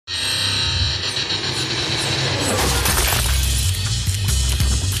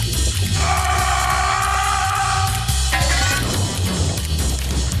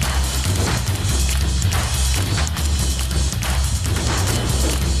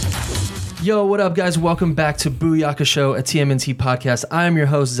Yo, what up, guys? Welcome back to Booyaka Show, a TMNT podcast. I'm your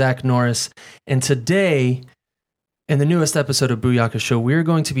host, Zach Norris, and today, in the newest episode of Booyaka Show, we're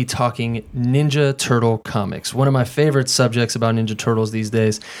going to be talking Ninja Turtle comics, one of my favorite subjects about Ninja Turtles these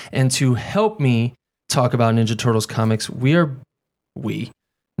days. And to help me talk about Ninja Turtles comics, to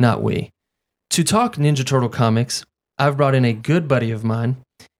talk Ninja Turtle comics, I've brought in a good buddy of mine.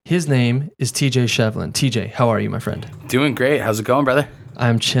 His name is TJ Shevlin. TJ, how are you, my friend? Doing great. How's it going, brother?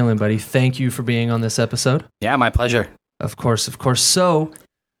 I'm chilling, buddy. Thank you for being on this episode. Yeah, my pleasure. Of course. So,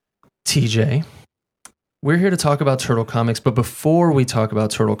 TJ, we're here to talk about Turtle comics, but before we talk about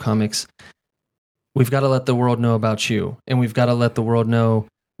Turtle comics, we've got to let the world know about you, and we've got to let the world know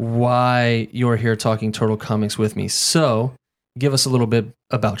why you're here talking Turtle comics with me. So, give us a little bit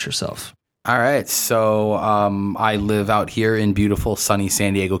about yourself. All right. So, I live out here in beautiful, sunny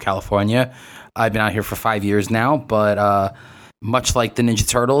San Diego, California. I've been out here for 5 years now, but much like the Ninja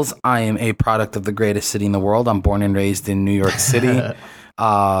Turtles, I am a product of the greatest city in the world. I'm born and raised in New York City,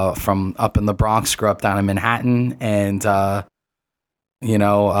 from up in the Bronx, grew up down in Manhattan, and,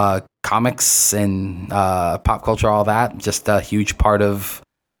 comics and pop culture, all that, just a huge part of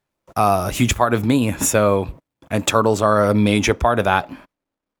me. So, and Turtles are a major part of that.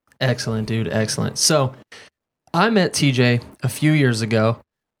 Excellent, dude. Excellent. So I met TJ a few years ago.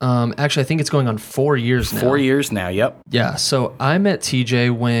 Actually, I think it's going on 4 years now. 4 years now, yep. Yeah, so I met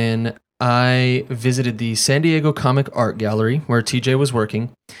TJ when I visited the San Diego Comic Art Gallery where TJ was working,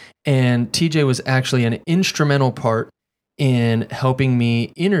 and TJ was actually an instrumental part in helping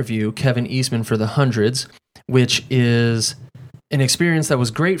me interview Kevin Eastman for The Hundreds, which is an experience that was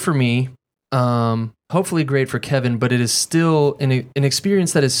great for me, hopefully great for Kevin, but it is still an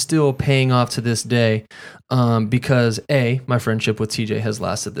experience that is still paying off to this day, because A, my friendship with TJ has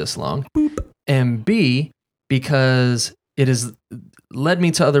lasted this long, and B, because it has led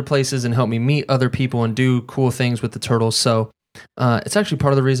me to other places and helped me meet other people and do cool things with the Turtles. So it's actually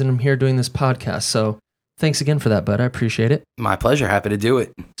part of the reason I'm here doing this podcast. So thanks again for that, bud. I appreciate it. My pleasure. Happy to do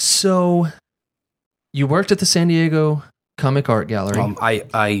it. So you worked at the San Diego Comic Art Gallery.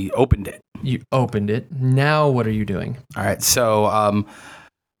 I opened it. You opened it. Now what are you doing? All right. So,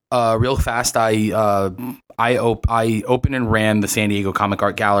 real fast, I opened and ran the San Diego Comic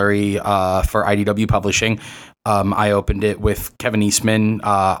Art Gallery for IDW Publishing. I opened it with Kevin Eastman.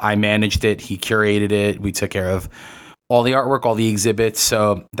 I managed it. He curated it. We took care of all the artwork, all the exhibits.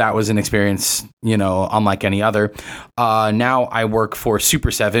 So that was an experience, unlike any other. Now I work for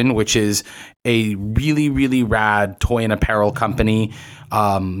Super 7, which is a really, really rad toy and apparel company.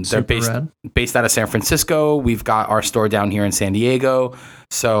 They're based out of San Francisco. We've got our store down here in San Diego.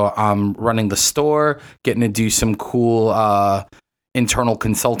 So I'm running the store, getting to do some cool internal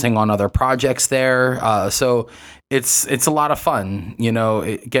consulting on other projects there. So it's a lot of fun,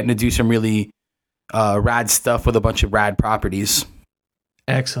 getting to do some really rad stuff with a bunch of rad properties.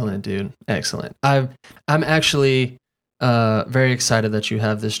 Excellent, dude. Excellent. I'm actually very excited that you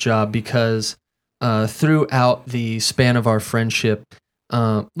have this job because throughout the span of our friendship,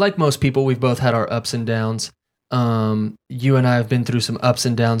 like most people, we've both had our ups and downs. You and I have been through some ups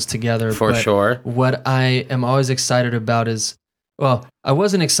and downs together. For sure. What I am always excited about is, well, I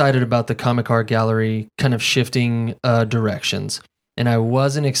wasn't excited about the Comic Art Gallery kind of shifting directions. And I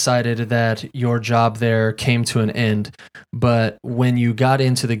wasn't excited that your job there came to an end. But when you got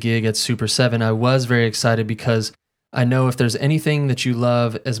into the gig at Super 7, I was very excited because I know if there's anything that you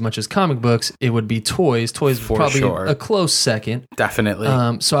love as much as comic books, it would be toys. Toys for probably sure. A close second. Definitely.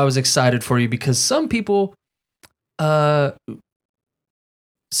 So I was excited for you because some people, A,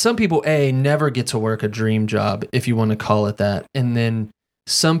 never get to work a dream job, if you want to call it that. And then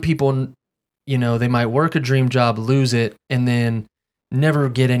some people, they might work a dream job, lose it, and then never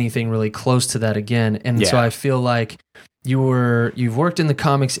get anything really close to that again. And so I feel like you've worked in the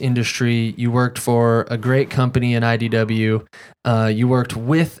comics industry, you worked for a great company in IDW, you worked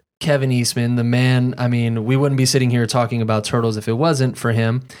with Kevin Eastman, the man. I mean, we wouldn't be sitting here talking about Turtles if it wasn't for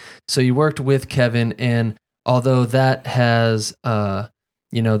him. So you worked with Kevin, and although that has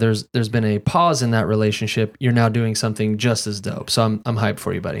there's been a pause in that relationship, you're now doing something just as dope. So I'm hyped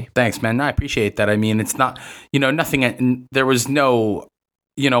for you, buddy. Thanks, man. I appreciate that. I mean, it's not, nothing, there was no,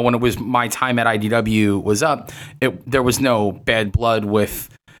 when it was my time at IDW was up, there was no bad blood with,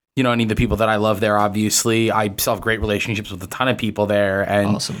 any of the people that I love there, obviously. I still have great relationships with a ton of people there.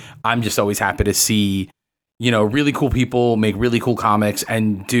 And awesome. I'm just always happy to see, really cool people make really cool comics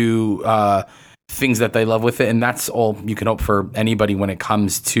and do, things that they love with it, and that's all you can hope for anybody when it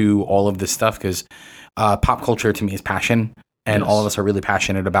comes to all of this stuff, because pop culture to me is passion, and all of us are really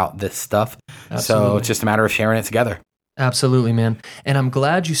passionate about this stuff. Absolutely. So it's just a matter of sharing it together. Absolutely, man. And I'm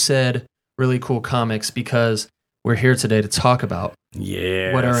glad you said really cool comics because we're here today to talk about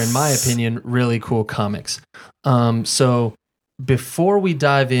what are, in my opinion, really cool comics. So before we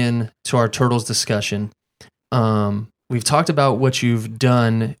dive in to our Turtles discussion, we've talked about what you've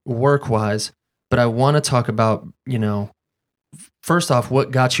done work-wise, but I want to talk about, first off,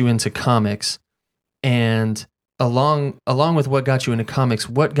 what got you into comics, and along with what got you into comics,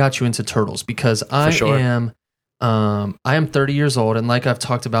 what got you into Turtles? Because I am 30 years old, and like I've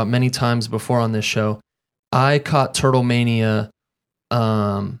talked about many times before on this show, I caught Turtle Mania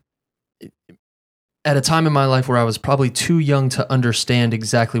at a time in my life where I was probably too young to understand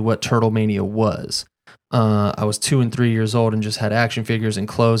exactly what Turtle Mania was. I was 2 and 3 years old and just had action figures and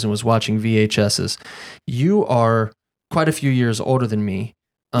clothes and was watching VHSs. You are quite a few years older than me.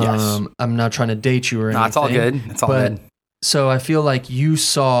 Yes. I'm not trying to date you or anything. No, it's all good. It's all good. So I feel like you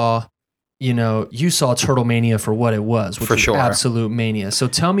saw Turtle Mania for what it was, which was absolute mania. So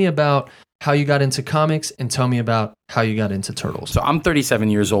tell me about how you got into comics and tell me about how you got into Turtles. So I'm 37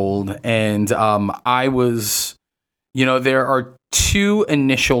 years old, and I was, there are 2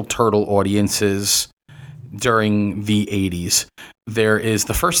 initial Turtle audiences during the 80s. There is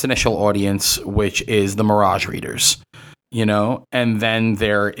the first initial audience, which is the Mirage readers, and then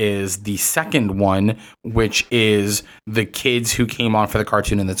there is the second one, which is the kids who came on for the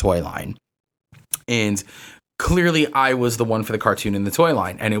cartoon and the toy line. And clearly I was the one for the cartoon and the toy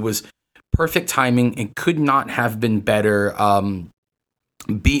line, and it was perfect timing. It could not have been better.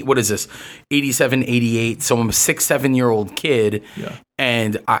 What is this? 87, 88. So I'm a 6-7-year-old kid. Yeah.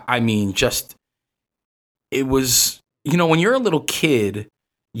 And I mean, it was, when you're a little kid,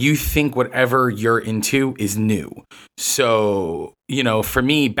 you think whatever you're into is new. So, for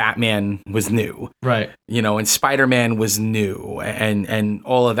me, Batman was new. Right. And Spider-Man was new and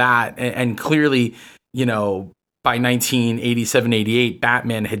all of that. And clearly, by 1987, 88,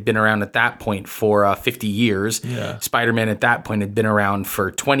 Batman had been around at that point for 50 years. Yeah. Spider-Man at that point had been around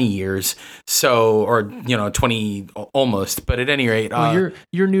for 20 years. So, or, 20 almost. But at any rate. Well,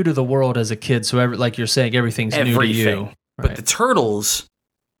 you're new to the world as a kid. So, like you're saying, everything's new to you. Right. But the Turtles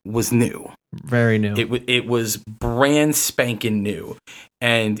was new. Very new. It was brand spanking new.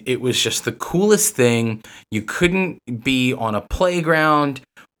 And it was just the coolest thing. You couldn't be on a playground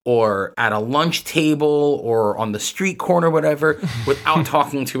or at a lunch table or on the street corner, whatever, without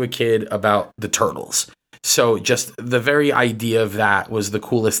talking to a kid about the Turtles. So just the very idea of that was the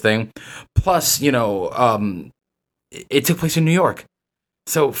coolest thing. Plus, it took place in New York.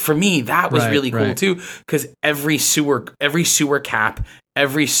 So for me, that was really cool too, because every sewer cap,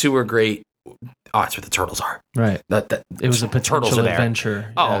 every sewer grate, that's where the Turtles are. Right. It was a potential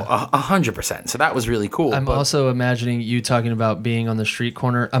adventure. Oh, 100%. So that was really cool. I'm also imagining you talking about being on the street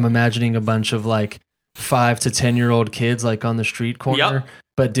corner. I'm imagining a bunch of 5 to 10-year-old kids on the street corner,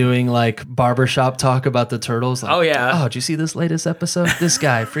 but doing barbershop talk about the Turtles. Oh yeah. Oh, did you see this latest episode? This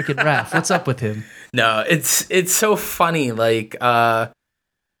guy, freaking Raph. What's up with him? No, it's so funny.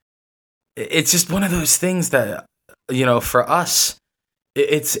 It's just one of those things that, for us,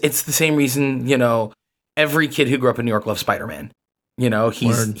 it's the same reason, every kid who grew up in New York loves Spider-Man.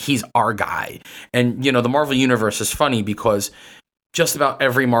 He's our guy. And, the Marvel Universe is funny because just about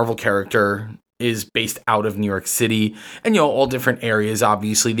every Marvel character is based out of New York City and, all different areas.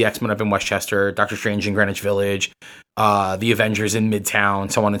 Obviously, the X-Men up in Westchester, Doctor Strange in Greenwich Village, the Avengers in Midtown,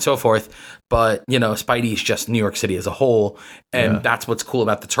 so on and so forth. But, Spidey is just New York City as a whole. And that's what's cool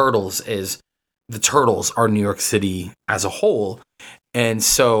about the Turtles is the Turtles are New York City as a whole. And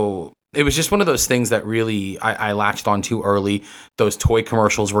so it was just one of those things that really I latched on to early. Those toy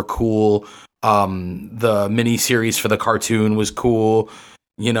commercials were cool. The mini series for the cartoon was cool,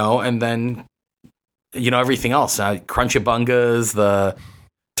 and then, everything else. Crunchabungas, the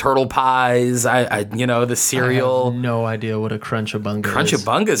Turtle Pies, the cereal. I have no idea what a Crunchbunga is.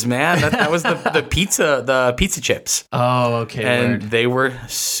 Crunchbungas, man. That was the pizza chips. Oh, okay. And they were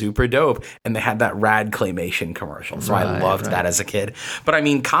super dope. And they had that rad claymation commercial. So I loved that as a kid. But I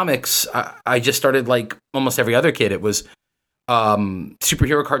mean, comics, I just started like almost every other kid. It was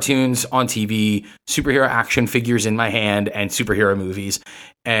superhero cartoons on TV, superhero action figures in my hand, and superhero movies.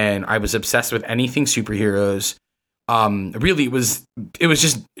 And I was obsessed with anything superheroes. Really, it was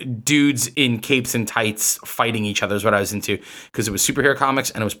just dudes in capes and tights fighting each other is what I was into, because it was superhero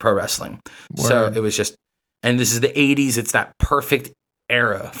comics and it was pro wrestling. Word. So it was just, and this is the 80s. It's that perfect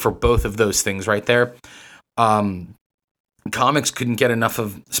era for both of those things right there. Comics couldn't get enough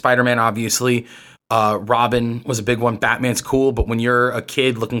of Spider-Man, obviously. Robin was a big one. Batman's cool, but when you're a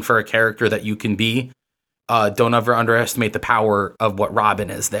kid looking for a character that you can be, don't ever underestimate the power of what Robin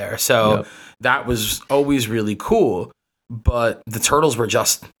is there. So that was always really cool. But the Turtles were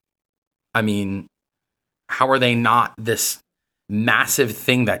just I mean, how are they not this massive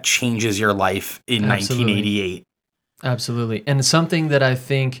thing that changes your life in 1988? Absolutely. And something that I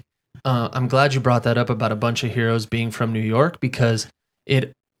think, I'm glad you brought that up about a bunch of heroes being from New York, because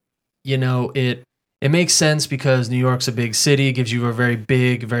it makes sense, because New York's a big city, gives you a very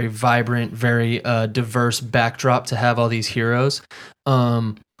big, very vibrant, very diverse backdrop to have all these heroes.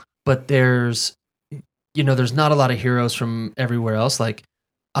 But there's not a lot of heroes from everywhere else. Like,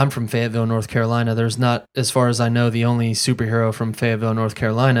 I'm from Fayetteville, North Carolina. There's not, as far as I know, the only superhero from Fayetteville, North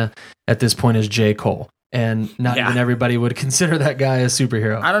Carolina at this point is J. Cole. And not even everybody would consider that guy a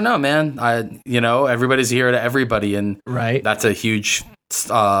superhero. I don't know, man. Everybody's a hero to everybody, and that's a huge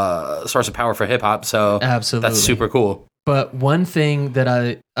source of power for hip hop. So absolutely, that's super cool. But one thing that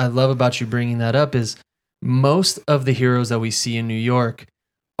I love about you bringing that up is most of the heroes that we see in New York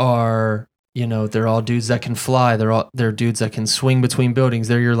are, they're all dudes that can fly. They're dudes that can swing between buildings.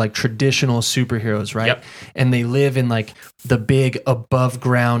 They're your like traditional superheroes, right? Yep. And they live in like the big above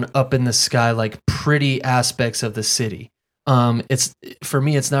ground, up in the sky, like pretty aspects of the city. It's, for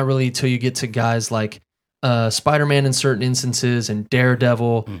me, it's not really till you get to guys like Spider-Man in certain instances, and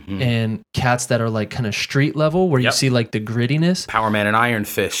Daredevil, and cats that are like kind of street level, where you see like the grittiness. Power Man and Iron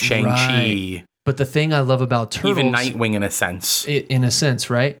Fist, Shang-Chi. Right. But the thing I love about Turtles, even Nightwing in a sense,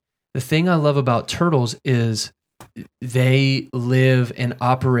 right? The thing I love about Turtles is they live and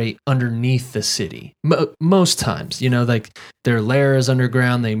operate underneath the city. Most times, like their lair is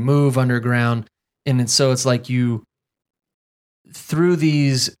underground, they move underground. And so it's like through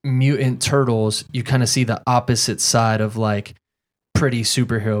these mutant turtles, you kind of see the opposite side of like pretty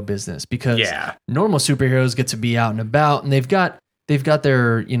superhero business, because normal superheroes get to be out and about, and they've got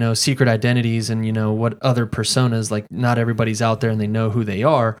their, secret identities and, what other personas, like not everybody's out there and they know who they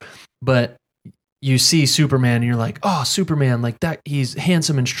are, but you see Superman and you're like, oh, Superman, like that, he's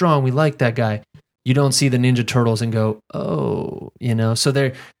handsome and strong. We like that guy. You don't see the Ninja Turtles and go, oh, so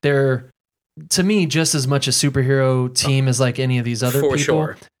they're to me just as much a superhero team as like any of these other people,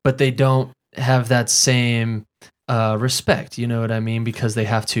 sure. But they don't have that same respect. You know what I mean? Because they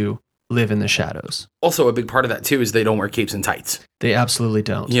have to live in the shadows. Also, a big part of that too is they don't wear capes and tights. They absolutely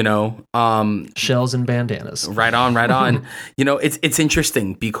don't. Shells and bandanas. Right on. It's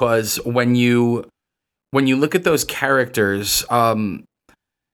interesting, because when you look at those characters,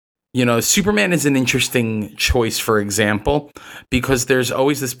 Superman is an interesting choice, for example, because there's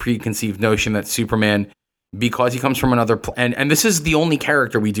always this preconceived notion that Superman, because he comes from another and this is the only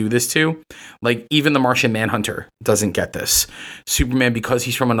character we do this to, like even the Martian Manhunter doesn't get this. Superman, because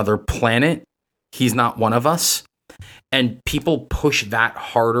he's from another planet, he's not one of us. And people push that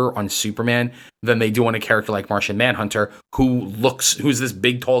harder on Superman than they do on a character like Martian Manhunter, who's this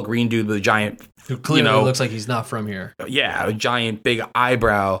big, tall, green dude with a giant, who clearly looks like he's not from here. Yeah, a giant, big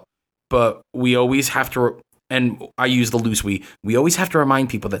eyebrow. But we always have to, and I use the loose we always have to remind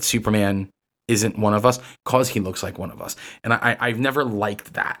people that Superman isn't one of us because he looks like one of us. And I've never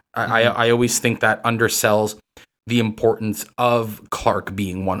liked that. I always think that undersells the importance of Clark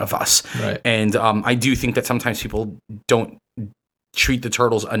being one of us. Right. And I do think that sometimes people don't treat the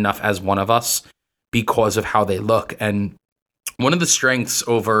Turtles enough as one of us because of how they look. And one of the strengths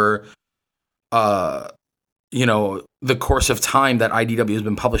over, the course of time that IDW has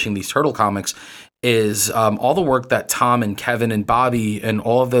been publishing these Turtle comics is all the work that Tom and Kevin and Bobby and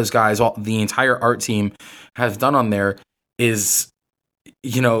all of those guys, the entire art team have done on there is,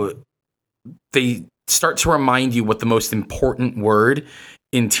 they start to remind you what the most important word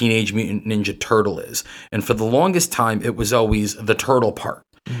in Teenage Mutant Ninja Turtle is. And for the longest time, it was always the turtle part.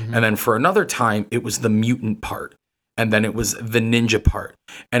 Mm-hmm. And then for another time, it was the mutant part. And then it was the ninja part.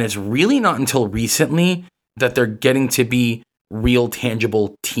 And it's really not until recently that they're getting to be real,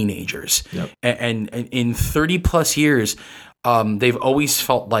 tangible teenagers. Yep. And in 30 plus years, they've always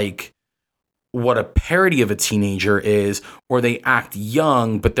felt like what a parody of a teenager is, or they act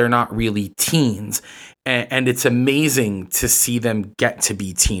young, but they're not really teens. And it's amazing to see them get to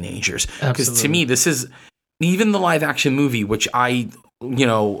be teenagers. Because to me, this is even the live action movie, which I,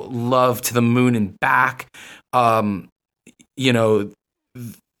 love to the moon and back.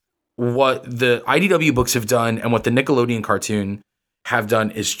 What the IDW books have done and what the Nickelodeon cartoon have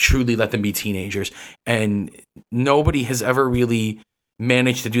done is truly let them be teenagers. And nobody has ever really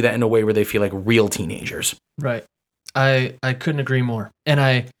managed to do that in a way where they feel like real teenagers. Right. I couldn't agree more.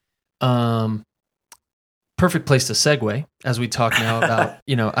 And perfect place to segue as we talk now about,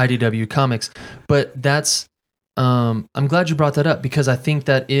 IDW comics. But that's, I'm glad you brought that up, because I think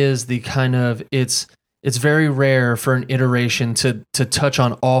that is the kind of, it's very rare for an iteration to touch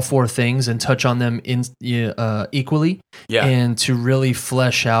on all four things and touch on them equally. Yeah. And to really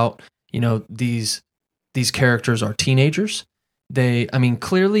flesh out, these characters are teenagers.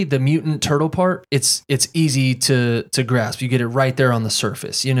 Clearly the mutant turtle part, it's easy to grasp. You get it right there on the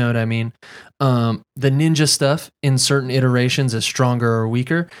surface. You know what I mean? The ninja stuff in certain iterations is stronger or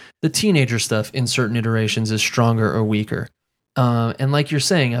weaker. The teenager stuff in certain iterations is stronger or weaker. And like you're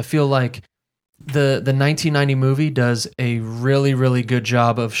saying, I feel like the 1990 movie does a really, really good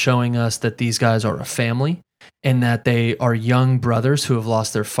job of showing us that these guys are a family and that they are young brothers who have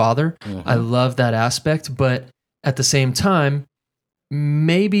lost their father. Mm-hmm. I love that aspect, but at the same time,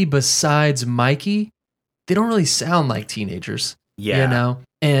 maybe besides Mikey, they don't really sound like teenagers. Yeah.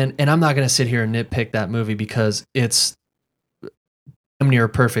 And I'm not going to sit here and nitpick that movie because it's near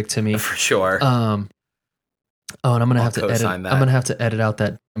perfect to me. For sure. And I'm going to have to edit. I'm going to have to edit out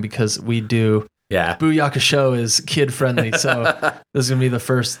that because we do. Yeah. Booyaka Show is kid friendly. So this is going to be the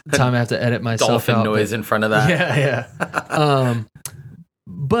first time I have to edit myself Dolphin out. noise in front of that. Yeah.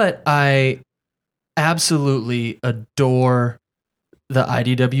 But I absolutely adore the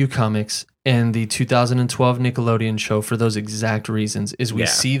IDW comics and the 2012 Nickelodeon show for those exact reasons. Is we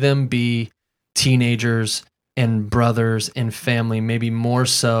see them be teenagers and brothers and family, maybe more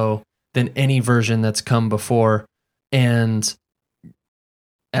so than any version that's come before. And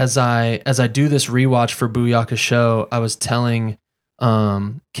as I do this rewatch for Booyaka Show, I was telling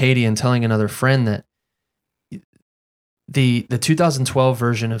Katie and telling another friend that the 2012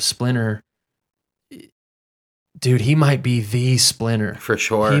 version of Splinter, dude, he might be the Splinter. For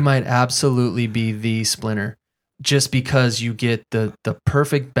sure. He might absolutely be the Splinter. Just because you get the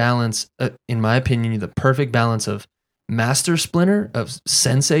perfect balance, in my opinion, the perfect balance of Master Splinter, of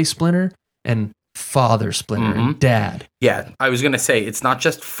Sensei Splinter, and Father Splinter, and Dad. Yeah, I was going to say, it's not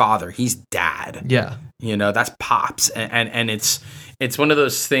just father, he's dad. Yeah. That's Pops. And it's one of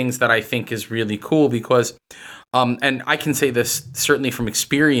those things that I think is really cool because, and I can say this certainly from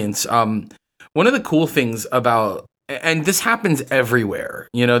experience, one of the cool things about, and this happens everywhere,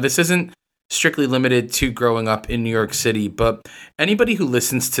 this isn't strictly limited to growing up in New York City, but anybody who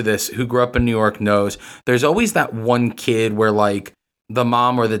listens to this who grew up in New York knows there's always that one kid where like the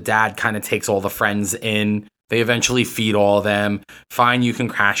mom or the dad kind of takes all the friends in. They eventually feed all of them. Fine, you can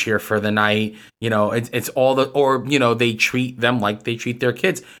crash here for the night. It's all they treat them like they treat their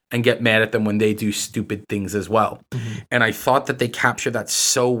kids and get mad at them when they do stupid things as well. Mm-hmm. And I thought that they captured that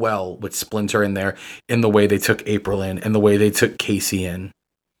so well with Splinter in there, in the way they took April in and the way they took Casey in,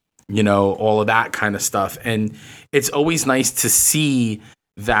 all of that kind of stuff. And it's always nice to see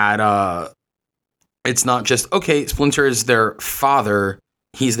that it's not just, okay, Splinter is their father,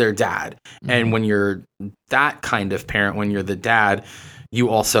 he's their dad. Mm-hmm. And when you're that kind of parent, when you're the dad, you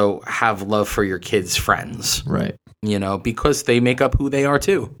also have love for your kids' friends. Right. Because they make up who they are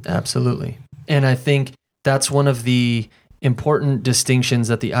too. Absolutely. And I think that's one of the important distinctions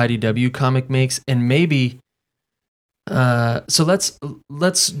that the IDW comic makes. And maybe, so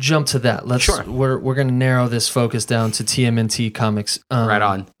let's jump to that. Sure. We're going to narrow this focus down to TMNT comics. Right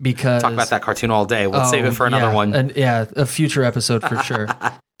on. Because talk about that cartoon all day. We'll save it for another one. A future episode for sure.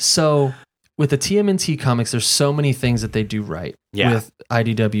 So with the TMNT comics, there's so many things that they do right with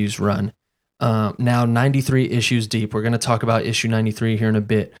IDW's run. Now 93 issues deep. We're going to talk about issue 93 here in a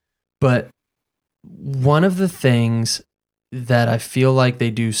bit. But one of the things that I feel like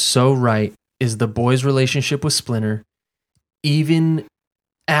they do so right is the boy's relationship with Splinter, even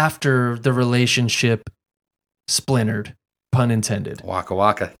after the relationship splintered, pun intended. Waka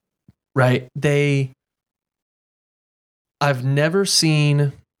waka. Right? I've never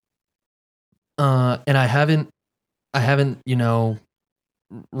seen, and I haven't,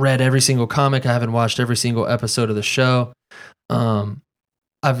 read every single comic. I haven't watched every single episode of the show.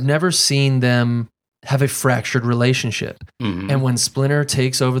 I've never seen them have a fractured relationship. Mm-hmm. And when Splinter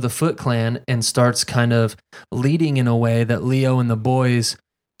takes over the Foot Clan and starts kind of leading in a way that Leo and the boys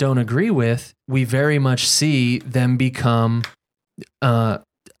don't agree with, we very much see them become, for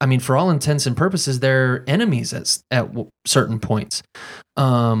all intents and purposes, they're enemies at certain points.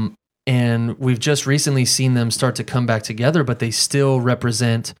 And we've just recently seen them start to come back together, but they still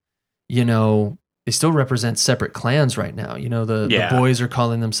represent, separate clans right now. The boys are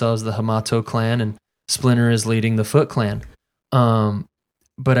calling themselves the Hamato clan and Splinter is leading the Foot Clan.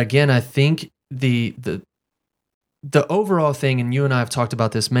 But again, I think the overall thing, and you and I have talked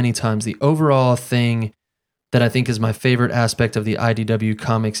about this many times, the overall thing that I think is my favorite aspect of the IDW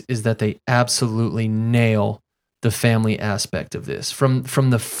comics is that they absolutely nail the family aspect of this. From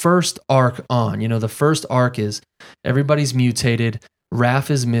the first arc on, the first arc is everybody's mutated. Raph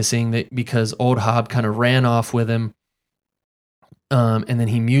is missing because old Hob kind of ran off with him. And then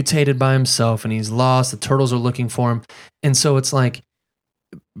he mutated by himself and he's lost. The turtles are looking for him. And so it's like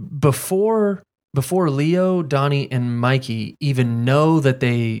before Leo, Donnie, and Mikey even know that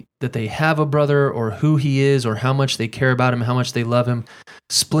they have a brother or who he is or how much they care about him, how much they love him,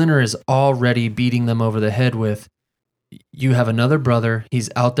 Splinter is already beating them over the head with, you have another brother, he's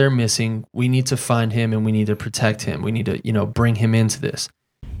out there missing, we need to find him and we need to protect him. We need to, bring him into this.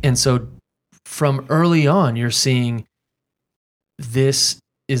 And so from early on, you're seeing this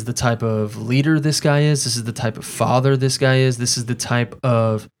is the type of leader this guy is. This is the type of father this guy is. This is the type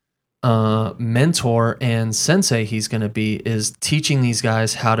of mentor and sensei he's going to be, is teaching these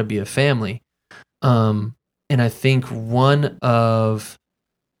guys how to be a family. And I think one of,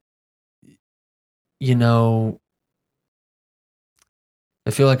 I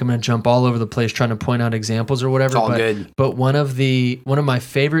feel like I'm going to jump all over the place trying to point out examples or whatever. It's all good. But one of my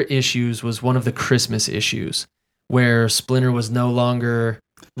favorite issues was one of the Christmas issues where Splinter was no longer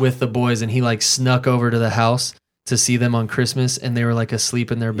with the boys and he like snuck over to the house to see them on Christmas and they were like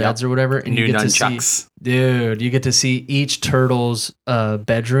asleep in their beds or whatever. And New you get nunchucks. you get to see each turtle's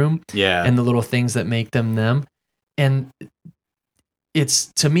bedroom and the little things that make them them. And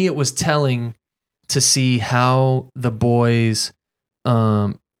to me, it was telling to see how the boys,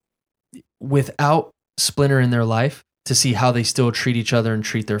 without Splinter in their life, to see how they still treat each other and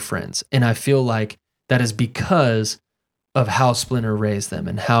treat their friends. And I feel like that is because of how Splinter raised them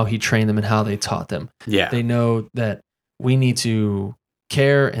and how he trained them and how they taught them. Yeah. They know that we need to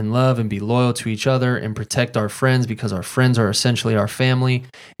care and love and be loyal to each other and protect our friends because our friends are essentially our family.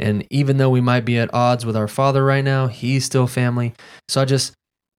 And even though we might be at odds with our father right now, he's still family. So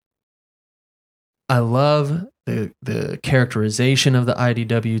I love the characterization of the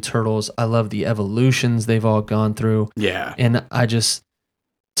IDW Turtles. I love the evolutions they've all gone through. Yeah. And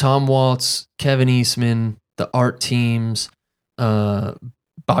Tom Waltz, Kevin Eastman, the art teams, Bobby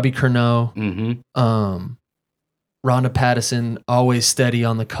Curnow, Rhonda Pattison, always steady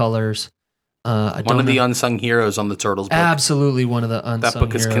on the colors. One of the unsung heroes on the Turtles book. Absolutely one of the unsung heroes. That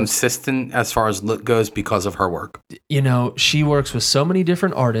book is consistent as far as look goes because of her work. She works with so many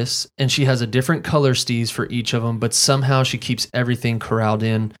different artists and she has a different color steez for each of them, but somehow she keeps everything corralled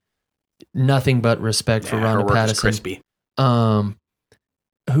in. Nothing but respect for Rhonda Pattison. Crispy.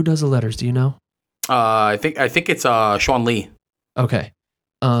 Who does the letters? Do you know? I think it's Sean Lee. Okay.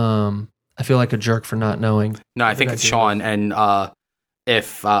 I feel like a jerk for not knowing. No, I think it's Sean. And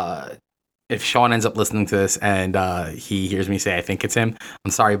if Sean ends up listening to this and he hears me say I think it's him,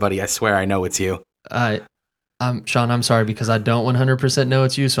 I'm sorry, buddy. I swear I know it's you. Sean, I'm sorry because I don't 100% know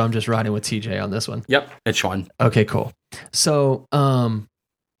it's you, so I'm just riding with TJ on this one. Yep, it's Sean. Okay, cool. So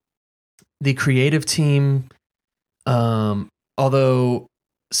the creative team, although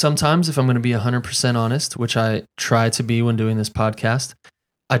sometimes if I'm going to be 100% honest, which I try to be when doing this podcast,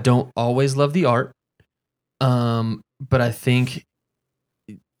 I don't always love the art. But I think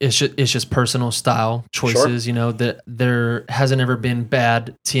it's just personal style choices, Sure. That there hasn't ever been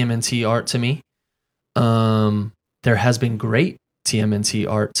bad TMNT art to me. There has been great TMNT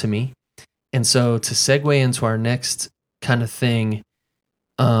art to me. And so to segue into our next kind of thing,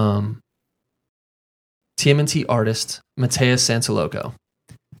 TMNT artist, Mateus Santiloco.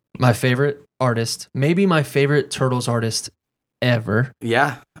 My favorite artist, maybe my favorite Turtles artist ever.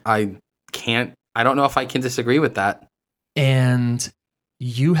 Yeah, I don't know if I can disagree with that. And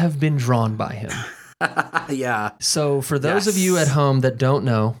you have been drawn by him. Yeah. So for those of you at home that don't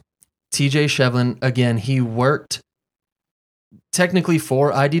know, TJ Shevlin, again, he worked technically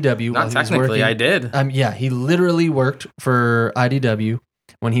for IDW. Not technically, I did. Yeah, he literally worked for IDW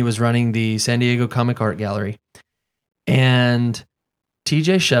when he was running the San Diego Comic Art Gallery. And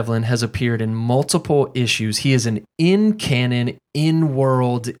TJ Shevlin has appeared in multiple issues. He is an in-canon,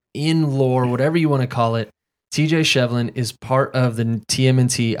 in-world, in-lore, whatever you want to call it. TJ Shevlin is part of the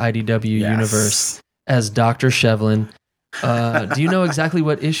TMNT IDW universe as Dr. Shevlin. Do you know exactly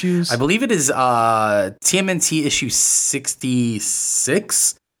what issues? I believe it is TMNT issue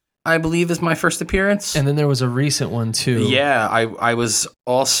 66, I believe is my first appearance. And then there was a recent one too. Yeah, I was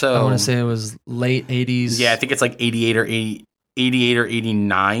also... I want to say it was late 80s. Yeah, I think it's like 88 or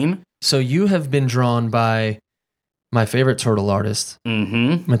 89. So you have been drawn by my favorite turtle artist,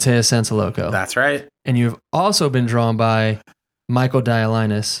 Mateus Santiloco. That's right. And you've also been drawn by Michael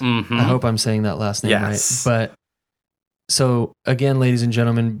Dialynas. I hope I'm saying that last name right. But so again, ladies and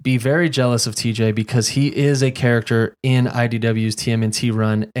gentlemen, be very jealous of TJ because he is a character in IDW's TMNT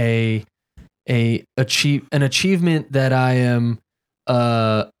run, an achievement that I am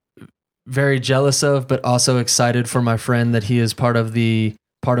very jealous of, but also excited for my friend that he is part of the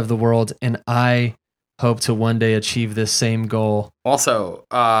world, and I hope to one day achieve this same goal. Also,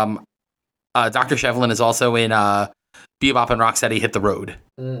 Dr. Shevlin is also in Bebop and Rocksteady hit the road.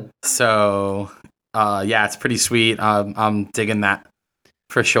 So, yeah, it's pretty sweet. I'm digging that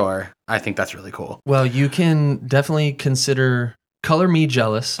for sure. I think that's really cool. Well, you can definitely consider color me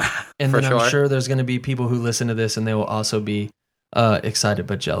jealous. And then sure. I'm sure there's going to be people who listen to this and they will also be excited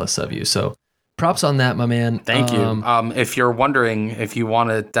but jealous of you. So props on that, my man. Thank you. If you're wondering if you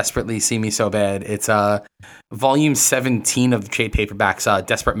want to desperately see me so bad, it's volume 17 of the trade paperbacks,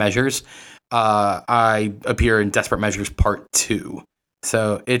 Desperate Measures. I appear in Desperate Measures Part 2.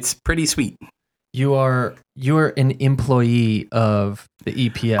 So it's pretty sweet. You are an employee of the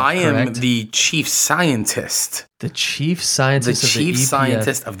EPF. I am correct? the chief scientist. The chief scientist of the EPF. The chief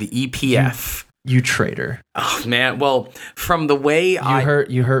scientist of the EPF. You traitor. Oh man, well, from the way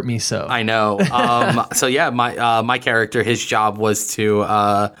you hurt me so. I know. So yeah, my character, his job was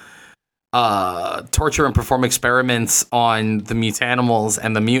to torture and perform experiments on the mutanimals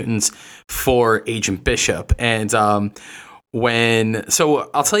and the mutants for Agent Bishop. And so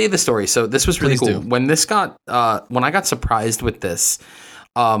I'll tell you the story. So this was really Please cool. do. When I got surprised with this,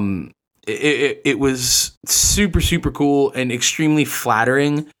 it was super, super cool and extremely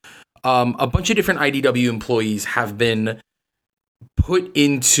flattering. A bunch of different IDW employees have been put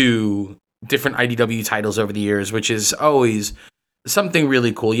into different IDW titles over the years, which is always something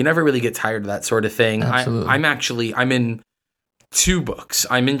really cool. You never really get tired of that sort of thing. Absolutely. I'm in 2 books.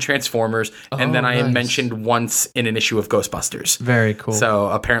 I'm in Transformers, and then I am mentioned once in an issue of Ghostbusters. Very cool. So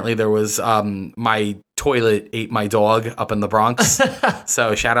apparently there was my toilet ate my dog up in the Bronx.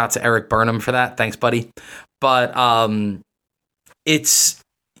 So shout out to Eric Burnham for that. Thanks, buddy. But it's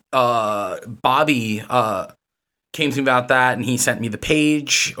Bobby came to me about that, and he sent me the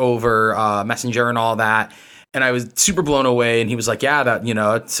page over Messenger and all that. And I was super blown away. And he was like, yeah, that,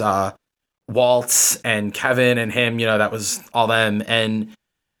 it's Waltz and Kevin and him, that was all them. And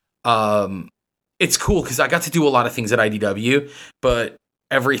it's cool because I got to do a lot of things at IDW, but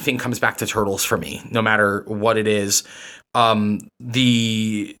everything comes back to Turtles for me, no matter what it is.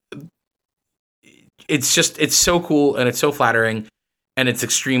 It's so cool and it's so flattering and it's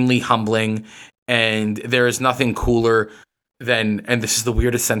extremely humbling. And there is nothing cooler than, and this is the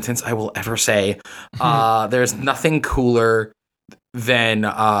weirdest sentence I will ever say, there's nothing cooler than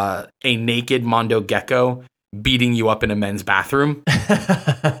a naked Mondo Gecko beating you up in a men's bathroom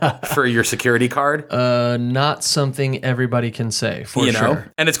for your security card. Not something everybody can say, for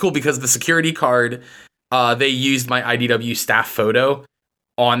sure. And it's cool because the security card, they used my IDW staff photo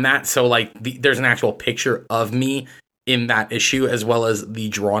on that. So there's an actual picture of me in that issue as well as the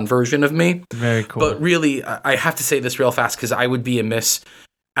drawn version of me. Very cool. But really, I have to say this real fast because I would be amiss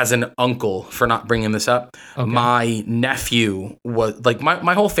as an uncle for not bringing this up. Okay. My nephew was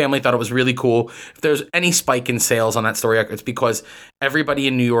my whole family thought it was really cool. If there's any spike in sales on that story, it's because everybody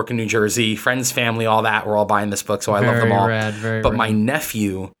in New York and New Jersey, friends, family, all that, were all buying this book. So I love them all. Very but rad. My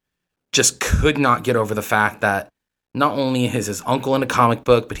nephew just could not get over the fact that not only is his uncle in a comic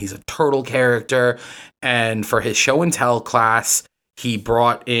book, but he's a turtle character. And for his show and tell class, he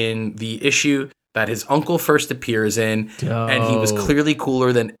brought in the issue that his uncle first appears in. Dope. And he was clearly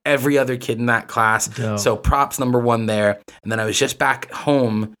cooler than every other kid in that class. Dope. So props number 1 there. And then I was just back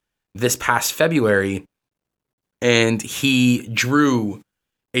home this past February, and he drew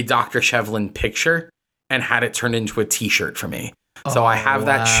a Dr. Shevlin picture and had it turned into a t-shirt for me. So I have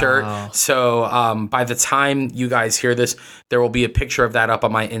that shirt. So by the time you guys hear this, there will be a picture of that up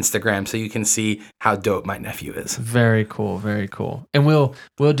on my Instagram, so you can see how dope my nephew is. Very cool, very cool. And we'll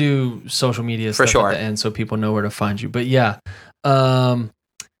do social media stuff at the end so people know where to find you. But yeah,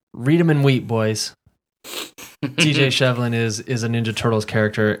 read them and weep, boys. TJ Shevlin is a Ninja Turtles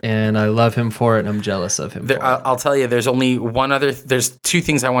character, and I love him for it, and I'm jealous of him. I'll tell you, there's only there's 2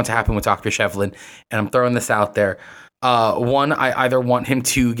 things I want to happen with Dr. Shevlin, and I'm throwing this out there. One, I either want him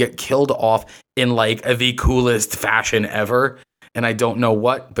to get killed off in the coolest fashion ever, and I don't know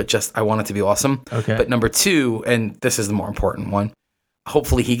what, but just I want it to be awesome. Okay. But number 2, and this is the more important one,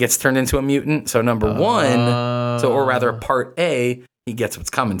 hopefully he gets turned into a mutant. So number 1, or rather part A, he gets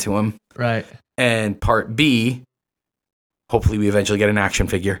what's coming to him. Right. And part B, hopefully we eventually get an action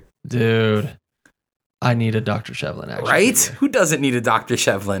figure. Dude, I need a Dr. Shevlin action Right? figure. Who doesn't need a Dr.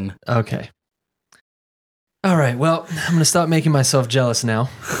 Shevlin? Okay. All right, well, I'm going to stop making myself jealous now.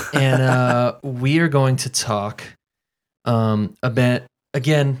 And we are going to talk a bit,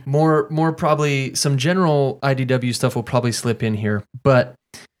 again, more probably some general IDW stuff will probably slip in here. But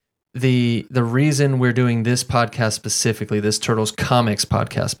the reason we're doing this podcast specifically, this Turtles Comics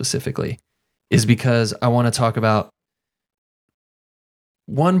podcast specifically, is because I want to talk about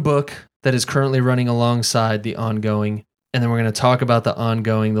one book that is currently running alongside the ongoing. And then we're going to talk about the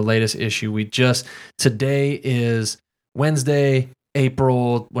ongoing, the latest issue. Today is Wednesday,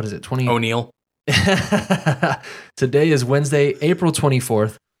 April, what is it? O'Neal. Today is Wednesday, April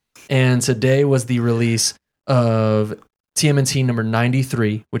 24th, and today was the release of TMNT number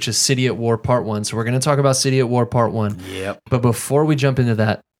 93, which is City at War Part 1. So we're going to talk about City at War Part 1. Yep. But before we jump into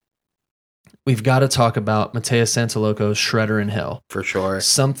that, we've got to talk about Mateus Santalocco's Shredder in Hell. For sure.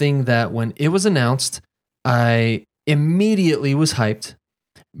 Something that when it was announced, I immediately was hyped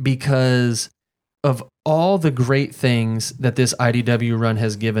because of all the great things that this IDW run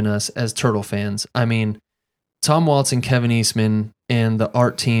has given us as Turtle fans. I mean, Tom Waltz and Kevin Eastman and the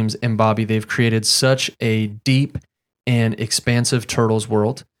art teams and Bobby, they've created such a deep and expansive Turtles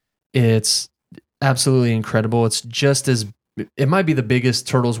world. It's absolutely incredible. It's just as, it might be the biggest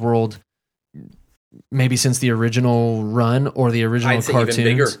Turtles world maybe since the original run or the original cartoons.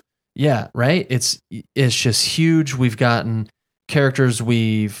 Even bigger. Yeah, right? It's just huge. We've gotten characters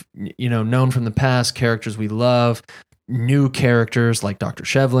we've known from the past, characters we love, new characters like Dr.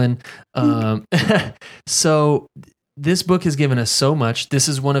 Shevlin. So this book has given us so much. This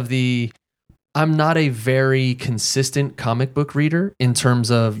is one of the, I'm not a very consistent comic book reader in terms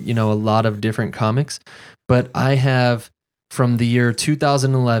of, a lot of different comics, but I have from the year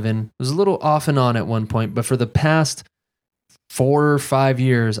 2011, it was a little off and on at one point, but for the past 4 or 5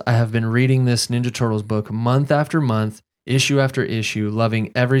 years, I have been reading this Ninja Turtles book month after month, issue after issue,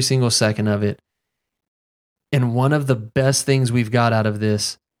 loving every single second of it. And one of the best things we've got out of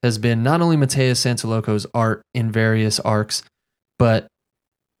this has been not only Mateus Santalocco's art in various arcs, but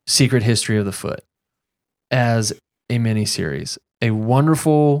Secret History of the Foot as a miniseries. A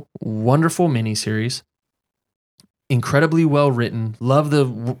wonderful, wonderful miniseries. Incredibly well written. Love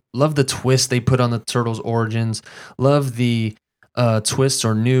the twist they put on the Turtles' origins. Love the twists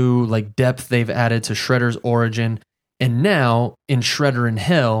or new depth they've added to Shredder's origin. And now in Shredder in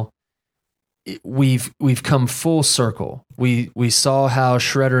Hell, we've come full circle. We saw how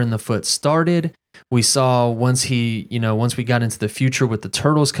Shredder in the Foot started. We saw once we got into the future with the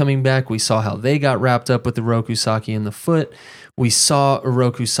Turtles coming back, we saw how they got wrapped up with the Oroku in the Foot. We saw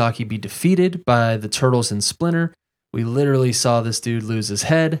Oroku be defeated by the Turtles and Splinter. We literally saw this dude lose his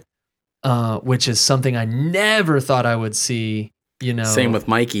head, which is something I never thought I would see. Same with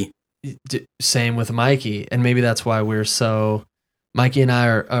Mikey. Same with Mikey, and maybe that's why we're so. Mikey and I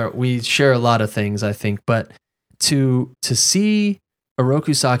are we share a lot of things, I think, but to see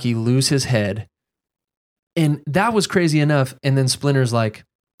Oroku lose his head, and that was crazy enough. And then Splinter's like,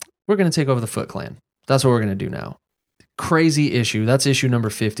 "We're going to take over the Foot Clan. That's what we're going to do now." Crazy issue. That's issue number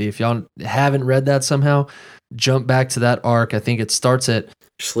 50. If y'all haven't read that somehow, jump back to that arc. I think it starts at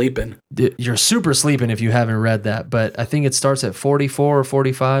sleeping. You're super sleeping if you haven't read that, but I think it starts at 44 or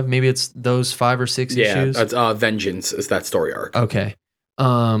 45. Maybe it's those 5 or 6 issues. Yeah, that's Vengeance is that story arc. Okay.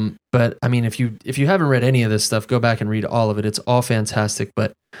 But I mean, if you haven't read any of this stuff, go back and read all of it. It's all fantastic.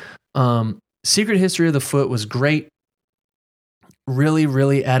 But Secret History of the Foot was great. Really,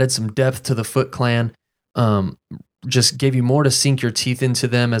 really added some depth to the Foot Clan. Just gave you more to sink your teeth into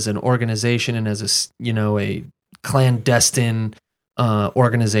them as an organization and as a clandestine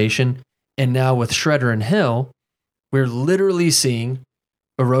organization. And now with Shredder in Hell, we're literally seeing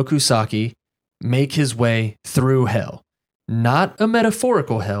Oroku make his way through hell. Not a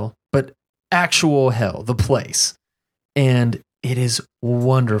metaphorical hell, but actual hell, the place. And it is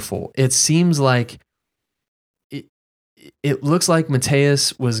wonderful. It seems like it looks like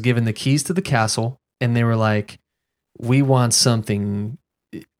Mateus was given the keys to the castle, and they were like, we want something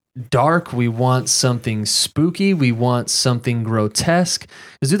dark, we want something spooky, we want something grotesque.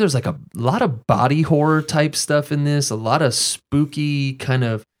 Because dude, there's a lot of body horror type stuff in this, a lot of spooky kind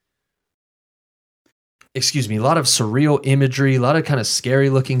of, a lot of surreal imagery, a lot of kind of scary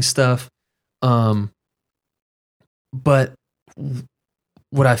looking stuff. But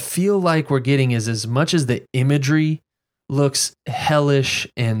what I feel like we're getting is, as much as the imagery looks hellish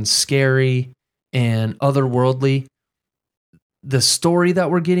and scary and otherworldly, the story that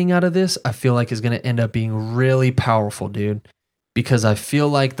we're getting out of this, I feel like is going to end up being really powerful, dude. Because I feel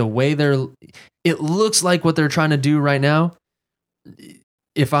like the way it looks like what they're trying to do right now,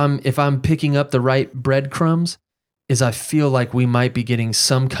 if I'm picking up the right breadcrumbs, is I feel like we might be getting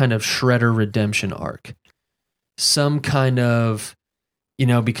some kind of Shredder redemption arc. Some kind of,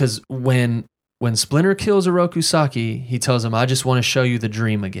 because when Splinter kills Oroku, he tells him, "I just want to show you the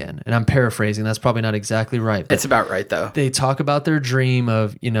dream again." And I'm paraphrasing. That's probably not exactly right. It's about right, though. They talk about their dream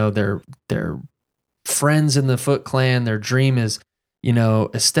of, their friends in the Foot Clan. Their dream is,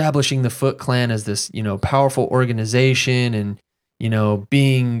 establishing the Foot Clan as this, powerful organization and,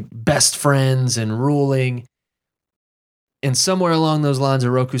 being best friends and ruling. And somewhere along those lines,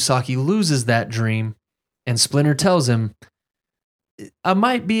 Oroku loses that dream And Splinter tells him, I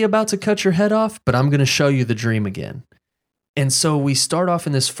might be about to cut your head off, but I'm going to show you the dream again. And so we start off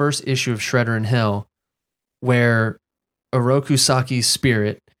in this first issue of Shredder in Hell, where Oroku Saki's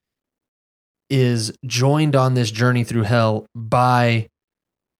spirit is joined on this journey through hell by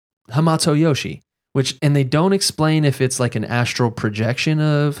Hamato Yoshi, and they don't explain if it's like an astral projection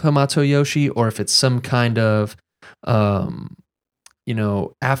of Hamato Yoshi or if it's some kind of,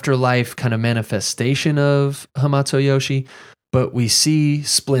 afterlife kind of manifestation of Hamato Yoshi. But we see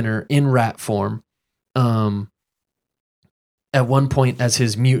Splinter in rat form, at one point as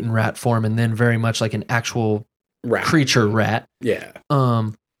his mutant rat form, and then very much like an actual creature rat. Yeah.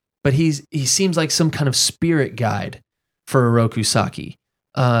 But he seems like some kind of spirit guide for Oroku Saki.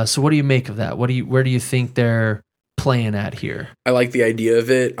 So what do you make of that? Where do you think they're playing at here? I like the idea of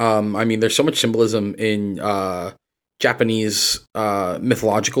it. There's so much symbolism in Japanese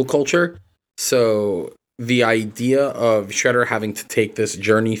mythological culture. So the idea of Shredder having to take this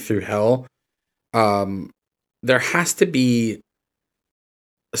journey through hell, there has to be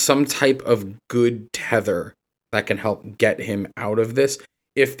some type of good tether that can help get him out of this.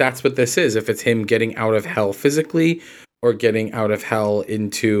 If that's what this is, if it's him getting out of hell physically or getting out of hell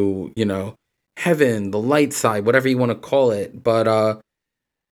into, heaven, the light side, whatever you want to call it. But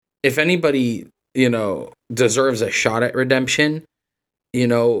if anybody, deserves a shot at redemption,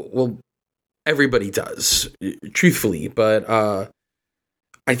 well, everybody does, truthfully. But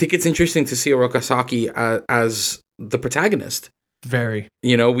I think it's interesting to see Oroku Saki as the protagonist. Very.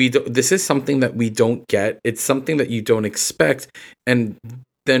 This is something that we don't get. It's something that you don't expect. And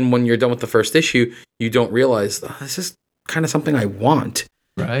then when you're done with the first issue, you don't realize, this is kind of something I want.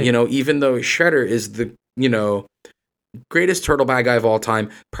 Right. Even though Shredder is the, greatest turtle bad guy of all time,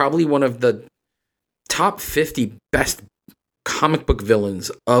 probably one of the top 50 best comic book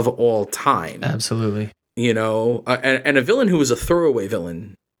villains of all time. Absolutely. And a villain who was a throwaway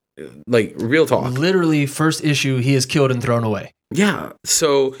villain, like real talk. Literally, first issue, he is killed and thrown away. Yeah.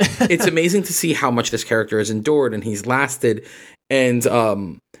 So it's amazing to see how much this character has endured and he's lasted. And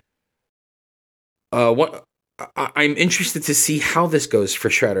I'm interested to see how this goes for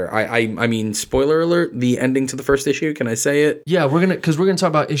Shredder. I mean, spoiler alert, the ending to the first issue. Can I say it? Yeah, we're gonna talk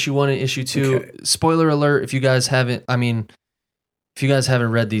about issue 1 and issue 2. Okay. Spoiler alert, if you guys haven't read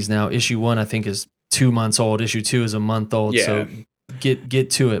these now, issue 1 I think is 2 months old. Issue 2 is a month old. Yeah. So get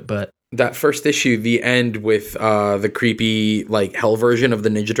to it. But that first issue, the end with the creepy like hell version of the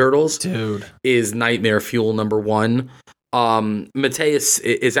Ninja Turtles, dude, is nightmare fuel number 1. Mateus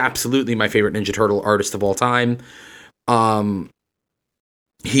is absolutely my favorite Ninja Turtle artist of all time.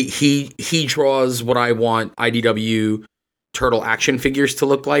 He draws what I want IDW turtle action figures to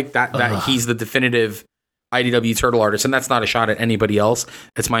look like. That he's the definitive IDW turtle artist, and that's not a shot at anybody else.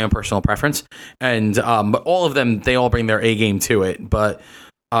 It's my own personal preference. And but all of them, they all bring their A game to it. But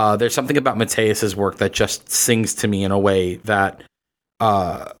there's something about Mateus's work that just sings to me in a way that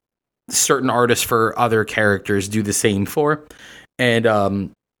certain artists for other characters do the same for.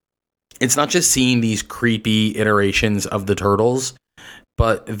 And it's not just seeing these creepy iterations of the turtles,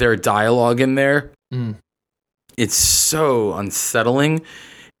 but their dialogue in there. It's so unsettling.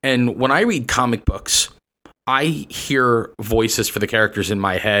 And when I read comic books, I hear voices for the characters in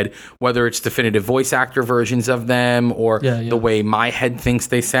my head, whether it's definitive voice actor versions of them or the way my head thinks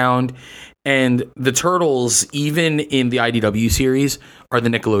they sound. And the Turtles, even in the IDW series, are the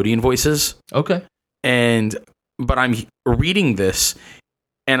Nickelodeon voices. Okay. But I'm reading this,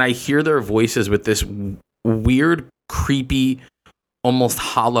 and I hear their voices with this weird, creepy, almost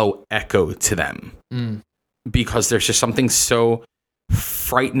hollow echo to them. Because there's just something so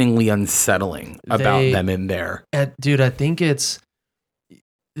frighteningly unsettling about them in there. Dude, I think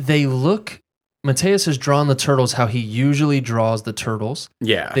Mateus has drawn the turtles how he usually draws the turtles.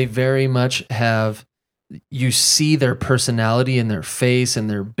 Yeah. They very much have, you see their personality in their face and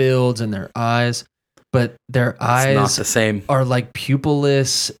their builds and their eyes, but their eyes not the same. Are like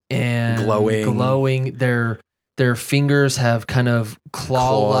pupilless and glowing. Their fingers have kind of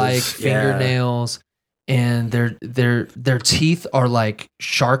claw-like fingernails. And their teeth are like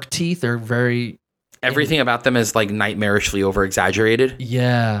shark teeth. They're very... Everything about them is like nightmarishly over-exaggerated.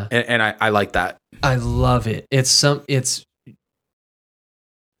 Yeah. And I like that. I love it. It's like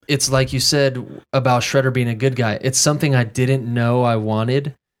you said about Shredder being a good guy. It's something I didn't know I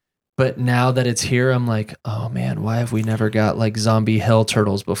wanted. But now that it's here, I'm like, oh man, why have we never got like zombie hell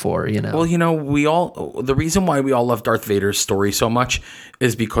turtles before? Well, the reason why we all love Darth Vader's story so much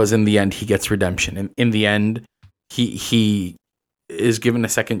is because in the end he gets redemption, and in the end he is given a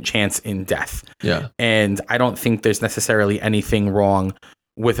second chance in death. Yeah, and I don't think there's necessarily anything wrong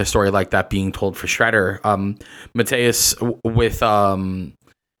with a story like that being told for Shredder. Mateus with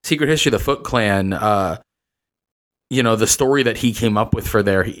Secret History of the Foot Clan, the story that he came up with for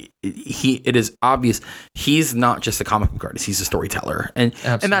there, it is obvious he's not just a comic book artist, he's a storyteller. And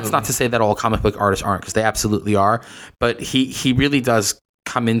that's not to say that all comic book artists aren't, because they absolutely are, but he really does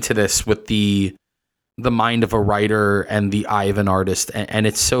come into this with the mind of a writer and the eye of an artist, and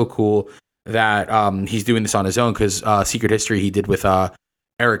it's so cool that he's doing this on his own, because Secret History he did with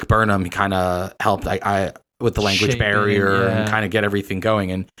Eric Burnham. He kind of helped I with the language barrier and kind of get everything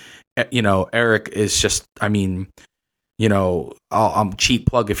going. And Eric is just, cheap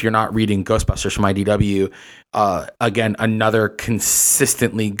plug if you're not reading Ghostbusters from IDW. Again, another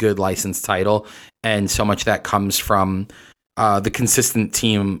consistently good licensed title, and so much that comes from the consistent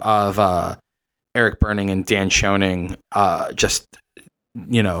team of Eric Burnham and Dan Schoening, just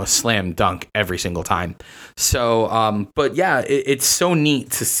slam dunk every single time. So, but yeah, it's so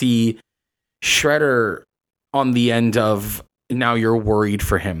neat to see Shredder on the end of, now you're worried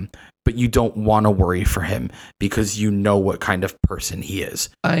for him, but you don't want to worry for him because you know what kind of person he is.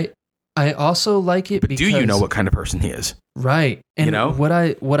 I also like it, but because, do you know what kind of person he is? Right. And what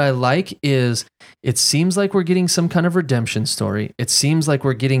I like is, it seems like we're getting some kind of redemption story. It seems like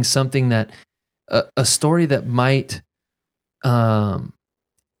we're getting something that a story that might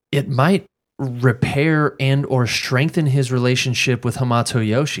it might repair and or strengthen his relationship with Hamato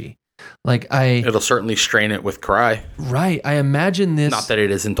Yoshi. It'll certainly strain it with Karai. Right. I imagine this. Not that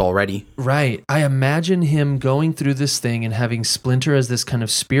it isn't already. Right. I imagine him going through this thing and having Splinter as this kind of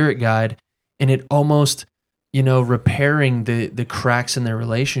spirit guide, and it almost, repairing the cracks in their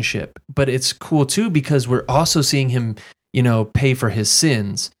relationship. But it's cool too, because we're also seeing him, pay for his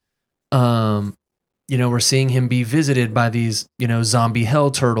sins. We're seeing him be visited by these, zombie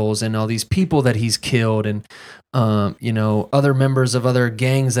hell turtles and all these people that he's killed, and other members of other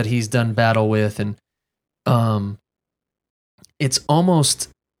gangs that he's done battle with. And it's almost,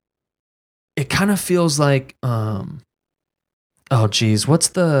 it kind of feels like, oh geez, what's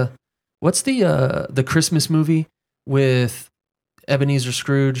the Christmas movie with Ebenezer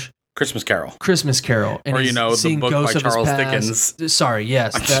Scrooge? Christmas Carol. And or, the book by Charles Dickens. Sorry,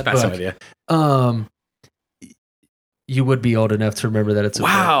 yes, I'm just messing with you. You would be old enough to remember that it's a book.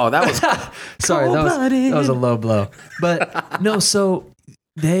 That was sorry, that was a low blow. But no, so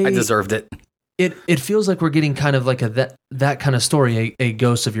I deserved it. It feels like we're getting kind of like that kind of story, a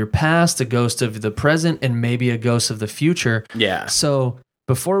ghost of your past, a ghost of the present, and maybe a ghost of the future. Yeah. So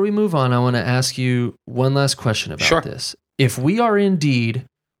before we move on, I want to ask you one last question about this. If we are indeed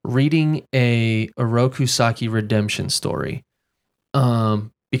reading a Oroku Saki redemption story,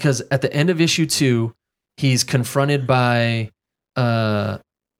 because at the end of issue 2, he's confronted by the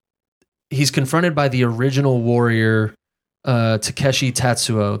original warrior, Takeshi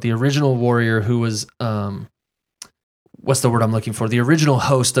Tatsuo, the original warrior who was what's the word I'm looking for? The original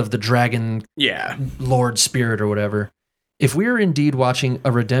host of the Dragon Lord Spirit or whatever. If we are indeed watching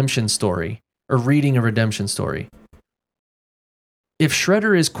a redemption story or reading a redemption story, if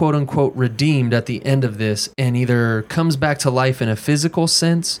Shredder is quote unquote redeemed at the end of this and either comes back to life in a physical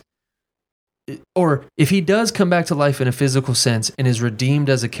sense, or if he does come back to life in a physical sense and is redeemed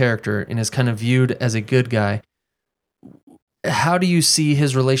as a character and is kind of viewed as a good guy, how do you see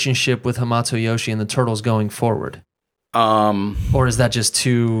his relationship with Hamato Yoshi and the Turtles going forward? Or is that just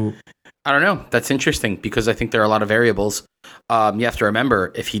too... I don't know. That's interesting because I think there are a lot of variables. You have to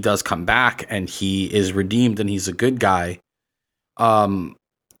remember, if he does come back and he is redeemed and he's a good guy, no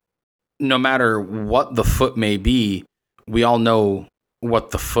matter what the foot may be, we all know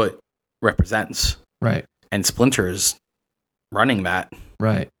what the foot represents. Right. And Splinter is running that.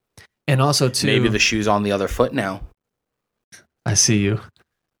 Right. And also, too... Maybe the shoe's on the other foot now. I see you.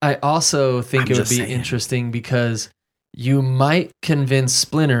 I also think it would be interesting because you might convince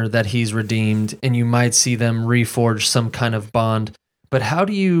Splinter that he's redeemed and you might see them reforge some kind of bond. But how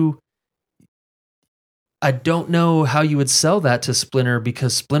do you... I don't know how you would sell that to Splinter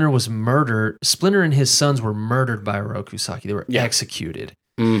because Splinter was murdered. Splinter and his sons were murdered by Oroku Saki. They were executed.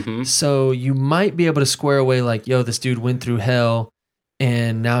 Mm-hmm. So you might be able to square away like, yo, this dude went through hell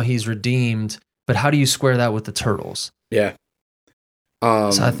and now he's redeemed. But how do you square that with the Turtles? Yeah.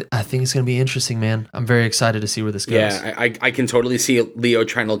 So I think it's going to be interesting, man. I'm very excited to see where this goes. Yeah, I can totally see Leo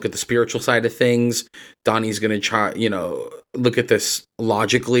trying to look at the spiritual side of things. Donnie's going to try, look at this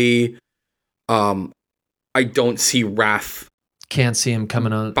logically. I don't see Raph. Can't see him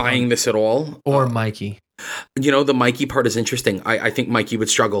coming on buying this at all. Or Mikey. The Mikey part is interesting. I think Mikey would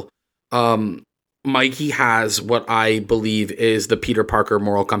struggle. Mikey has what I believe is the Peter Parker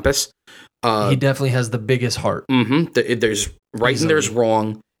moral compass. He definitely has the biggest heart. There's right and there's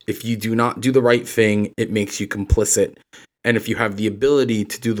wrong. If you do not do the right thing, it makes you complicit. And if you have the ability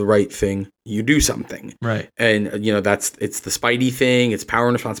to do the right thing, you do something. Right. And, it's the Spidey thing. It's power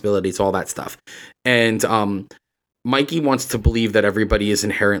and responsibility. It's all that stuff. And Mikey wants to believe that everybody is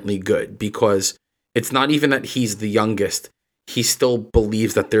inherently good because it's not even that he's the youngest. He still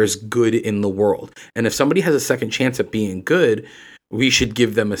believes that there's good in the world. And if somebody has a second chance at being good, we should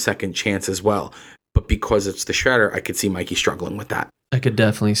give them a second chance as well. But because it's the Shredder, I could see Mikey struggling with that. I could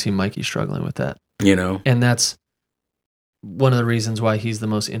definitely see Mikey struggling with that. And that's one of the reasons why he's the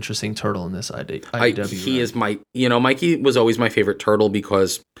most interesting turtle in this IDW. He is Mikey was always my favorite turtle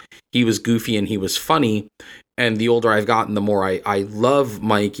because he was goofy and he was funny. And the older I've gotten, the more I love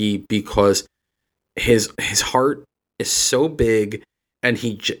Mikey because his heart is so big, and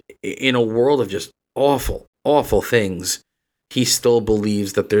he, in a world of just awful, awful things, he still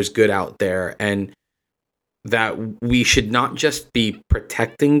believes that there's good out there, and that we should not just be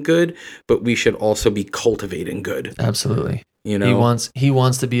protecting good, but we should also be cultivating good. Absolutely. He wants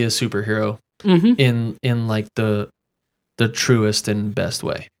to be a superhero in like the truest and best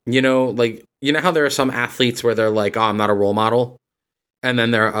way. How there are some athletes where they're like, "Oh, I'm not a role model." And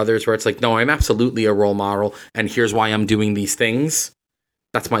then there are others where it's like, "No, I'm absolutely a role model, and here's why I'm doing these things."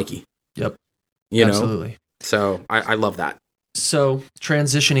 That's Mikey. Yep. Absolutely. So I love that. So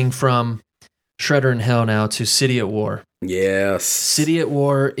transitioning from Shredder in Hell now to City at War. Yes. City at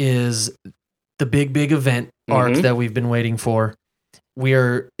War is the big event arc that we've been waiting for.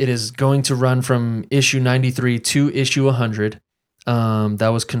 It is going to run from issue 93 to issue 100. That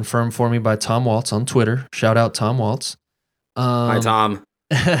was confirmed for me by Tom Waltz on Twitter. Shout out Tom Waltz. Hi, Tom.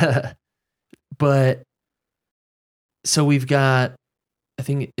 But so we've got, I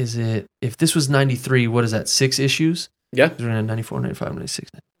think, if this was 93, what is that? 6 issues? Yeah. 94, 95, 96.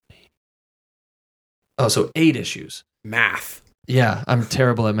 Oh, so 8 issues. Math. Yeah, I'm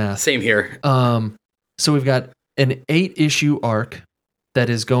terrible at math. Same here. So we've got an 8-issue arc that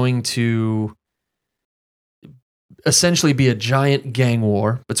is going to essentially be a giant gang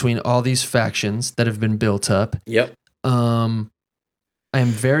war between all these factions that have been built up. Yep. I am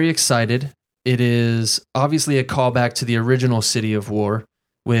very excited. It is obviously a callback to the original City of War,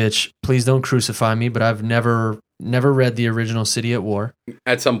 which, please don't crucify me, but I've never read the original City at War.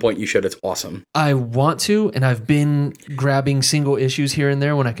 At some point you should. It's awesome. I want to, and I've been grabbing single issues here and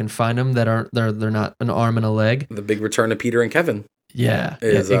there when I can find them that aren't they're not an arm and a leg. The big return of Peter and Kevin. Yeah,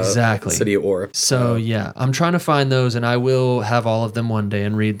 exactly. City at War. So yeah, I'm trying to find those, and I will have all of them one day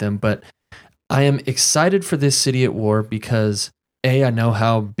and read them. But I am excited for this City at War because I know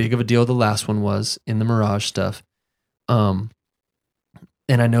how big of a deal the last one was in the Mirage stuff. And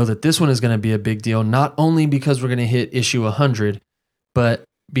I know that this one is going to be a big deal, not only because we're going to hit issue 100, but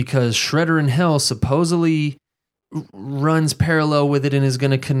because Shredder in Hell supposedly runs parallel with it and is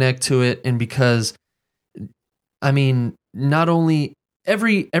going to connect to it. And because, not only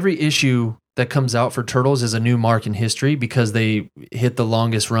every issue that comes out for Turtles is a new mark in history because they hit the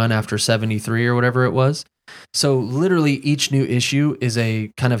longest run after 73 or whatever it was. So literally each new issue is a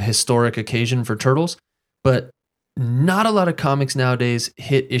kind of historic occasion for Turtles, but not a lot of comics nowadays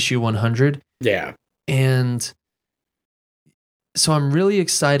hit issue 100. Yeah. And so I'm really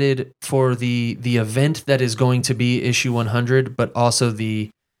excited for the event that is going to be issue 100, but also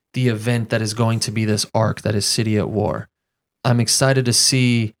the event that is going to be this arc that is City at War. I'm excited to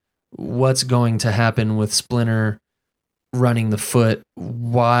see what's going to happen with Splinter running the Foot.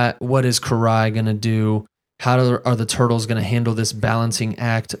 What is Karai going to do? How are the Turtles going to handle this balancing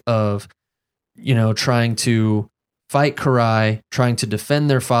act of, trying to fight Karai, trying to defend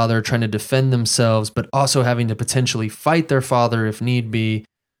their father, trying to defend themselves, but also having to potentially fight their father if need be,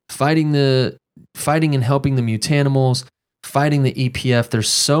 fighting and helping the Mutanimals, fighting the EPF. There's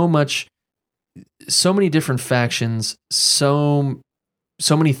so many different factions, so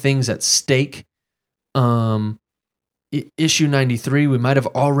many things at stake. Issue 93, we might have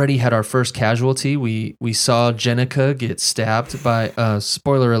already had our first casualty. We saw Jennika get stabbed by,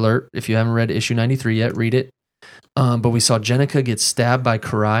 spoiler alert, if you haven't read issue 93 yet, read it. But we saw Jennika get stabbed by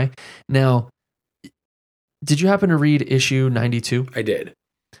Karai. Now, did you happen to read issue 92? I did.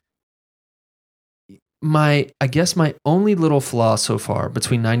 I guess my only little flaw so far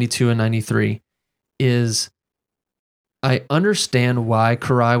between 92 and 93 is I understand why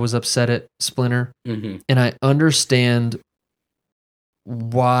Karai was upset at Splinter, and I understand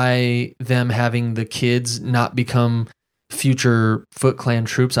why them having the kids not become future Foot Clan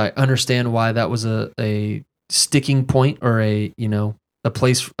troops. I understand why that was a sticking point or a a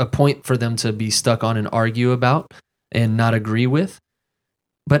point for them to be stuck on and argue about and not agree with.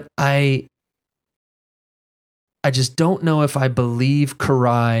 But I just don't know if I believe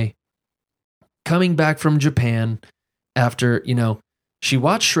Karai coming back from Japan after, she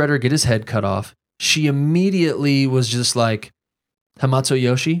watched Shredder get his head cut off. She immediately was just like, Hamato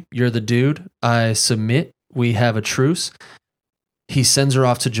Yoshi, you're the dude. I submit. We have a truce. He sends her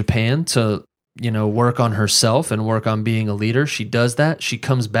off to Japan to, work on herself and work on being a leader. She does that. She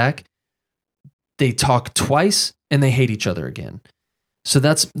comes back. They talk twice and they hate each other again. So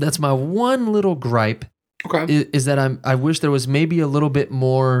that's my one little gripe. Okay. Is that I wish there was maybe a little bit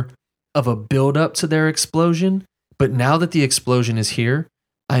more of a build up to their explosion. But now that the explosion is here,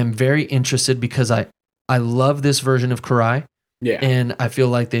 I am very interested because I love this version of Karai. Yeah. And I feel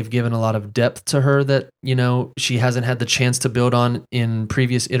like they've given a lot of depth to her that, she hasn't had the chance to build on in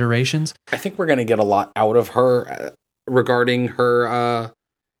previous iterations. I think we're going to get a lot out of her regarding her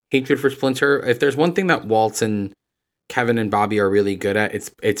hatred for Splinter. If there's one thing that Walt and Kevin and Bobby are really good at,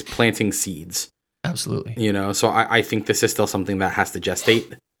 it's planting seeds. Absolutely. So I think this is still something that has to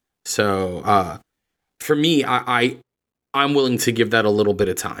gestate. So for me, I'm willing to give that a little bit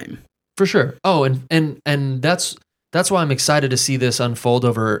of time. For sure. Oh, and that's why I'm excited to see this unfold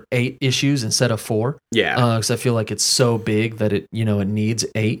over 8 issues instead of 4. Yeah. Because I feel like it's so big that it needs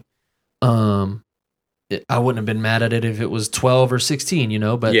 8. I wouldn't have been mad at it if it was 12 or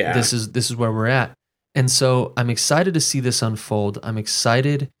 16, but yeah. This is where we're at. And so I'm excited to see this unfold. I'm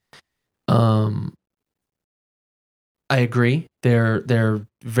excited. I agree. They're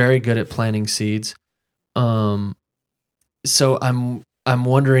very good at planting seeds. So I'm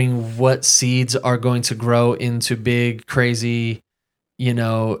wondering what seeds are going to grow into big, crazy,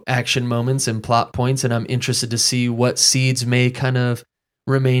 action moments and plot points. And I'm interested to see what seeds may kind of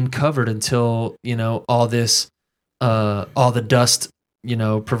remain covered until, all this, all the dust,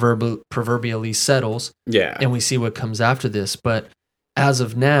 proverbially settles. Yeah. And we see what comes after this. But as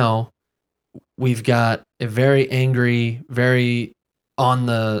of now, we've got a very angry, very on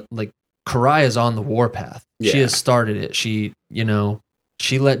the, Karai is on the warpath. Yeah. She has started it. She,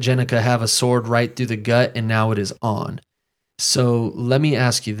 she let Jennika have a sword right through the gut, and now it is on. So let me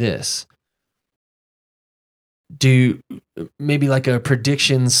ask you this. Do maybe like a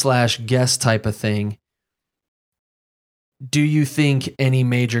prediction / guess type of thing. Do you think any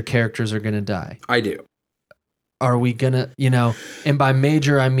major characters are going to die? I do. Are we going to, and by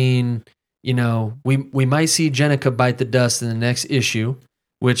major, I mean, we might see Jennika bite the dust in the next issue,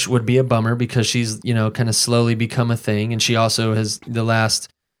 which would be a bummer because she's, kind of slowly become a thing. And she also has the last,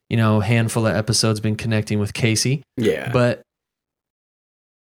 handful of episodes been connecting with Casey. Yeah. But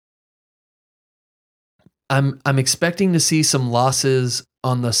I'm expecting to see some losses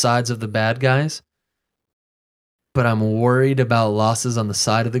on the sides of the bad guys, but I'm worried about losses on the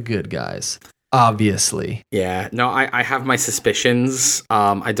side of the good guys. Obviously. Yeah. No, I have my suspicions.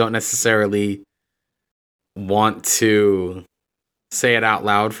 I don't necessarily want to say it out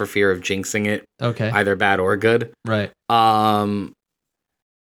loud for fear of jinxing it. Okay. Either bad or good. Right. No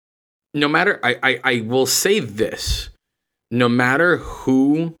matter, I will say this. No matter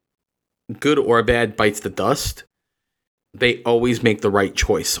who, good or bad, bites the dust, they always make the right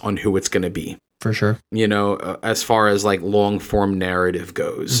choice on who it's going to be. For sure. As far as long form narrative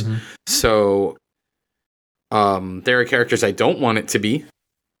goes. Mm-hmm. So, there are characters I don't want it to be,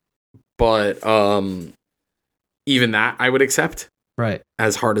 but even that I would accept. Right.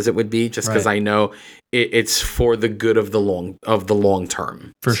 As hard as it would be, just because I know it's for the good of the long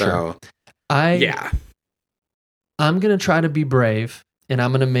term. For sure. I'm gonna try to be brave, and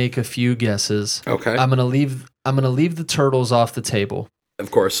I'm gonna make a few guesses. Okay. I'm gonna leave the turtles off the table. Of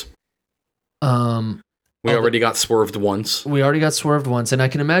course. We already got swerved once. And I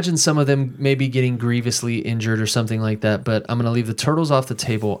can imagine some of them maybe getting grievously injured or something like that, but I'm going to leave the turtles off the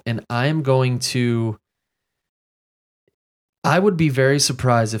table, and I would be very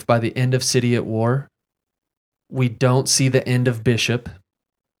surprised if by the end of City at War, we don't see the end of Bishop,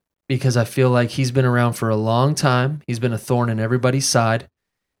 because I feel like he's been around for a long time. He's been a thorn in everybody's side,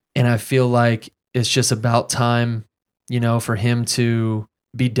 and I feel like it's just about time, for him to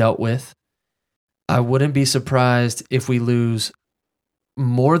be dealt with. I wouldn't be surprised if we lose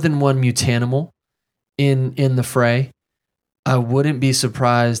more than one Mutanimal in the fray. I wouldn't be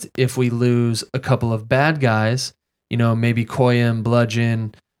surprised if we lose a couple of bad guys, maybe Koya,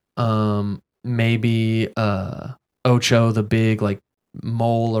 Bludgeon, maybe Ocho, the big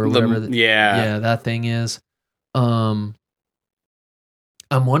mole or whatever. That thing is.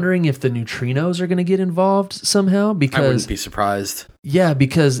 I'm wondering if the neutrinos are going to get involved somehow, because I wouldn't be surprised. Yeah,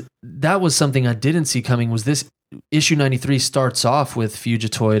 because that was something I didn't see coming, was this issue 93 starts off with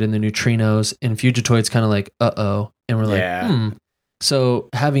Fugitoid and the Neutrinos, and Fugitoid's kind of like, uh-oh. And we're like, So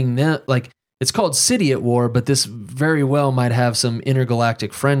having that, like, it's called City at War, but this very well might have some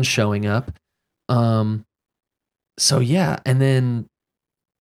intergalactic friends showing up. So yeah, and then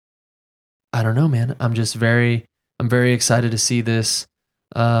I don't know, man. I'm very excited to see this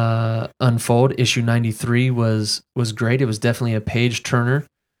unfold. Issue 93 was great. It was definitely a page turner.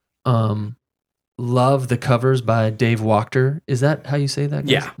 Love the covers by Dave Wachter. Is that how you say that?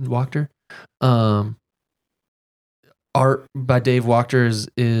 Guys? Yeah. Wachter. Art by Dave Wachter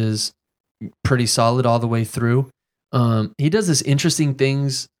is pretty solid all the way through. He does this interesting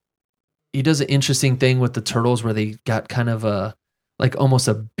things. He does an interesting thing with the turtles where they got kind of a, like almost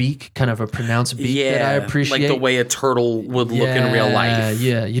a beak, kind of a pronounced beak that I appreciate. Like the way a turtle would look in real life.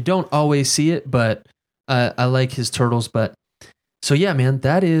 Yeah, you don't always see it, but I like his turtles. But so yeah, man,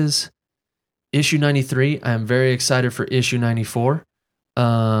 that is issue 93. I'm very excited for issue 94.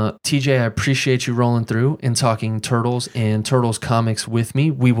 TJ, I appreciate you rolling through and talking Turtles and Turtles comics with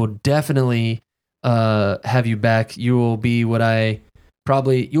me. We will definitely have you back. You will be what I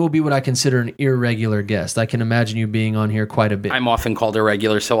consider an irregular guest. I can imagine you being on here quite a bit. I'm often called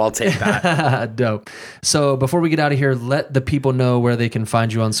irregular, so I'll take that. Dope. So before we get out of here, let the people know where they can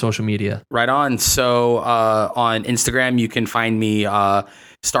find you on social media. Right on. So on Instagram, you can find me.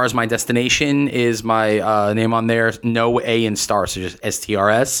 Stars My Destination is my name on there. No A in Star, so just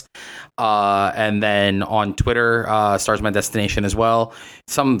STRS. And then on Twitter, Stars My Destination as well.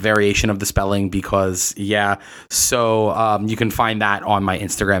 Some variation of the spelling because, yeah. So you can find that on my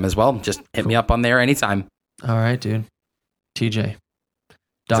Instagram as well. Just hit me up on there anytime. All right, dude. TJ.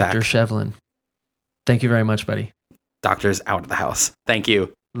 Dr. Shevlin. Thank you very much, buddy. Doctor's out of the house. Thank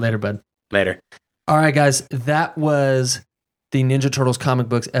you. Later, bud. Later. All right, guys. That was the Ninja Turtles comic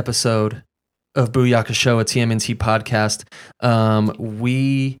books episode of Booyaka Show, a TMNT podcast.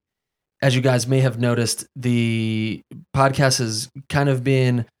 We, as you guys may have noticed, the podcast has kind of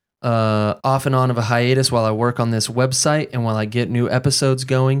been off and on of a hiatus while I work on this website and while I get new episodes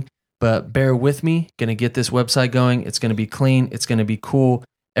going. But bear with me. Going to get this website going. It's going to be clean. It's going to be cool.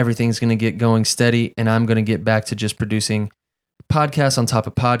 Everything's going to get going steady. And I'm going to get back to just producing podcasts on top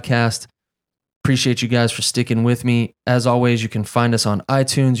of podcast. Appreciate you guys for sticking with me. As always, you can find us on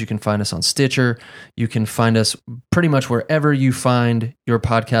iTunes. You can find us on Stitcher. You can find us pretty much wherever you find your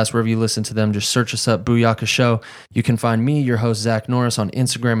podcast, wherever you listen to them. Just search us up, Booyaka Show. You can find me, your host, Zach Norris, on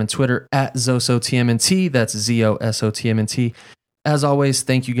Instagram and Twitter at ZosoTMNT. That's ZOSOTMNT. As always,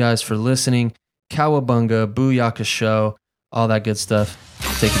 thank you guys for listening. Cowabunga, Booyaka Show, all that good stuff.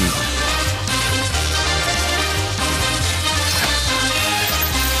 Take it easy.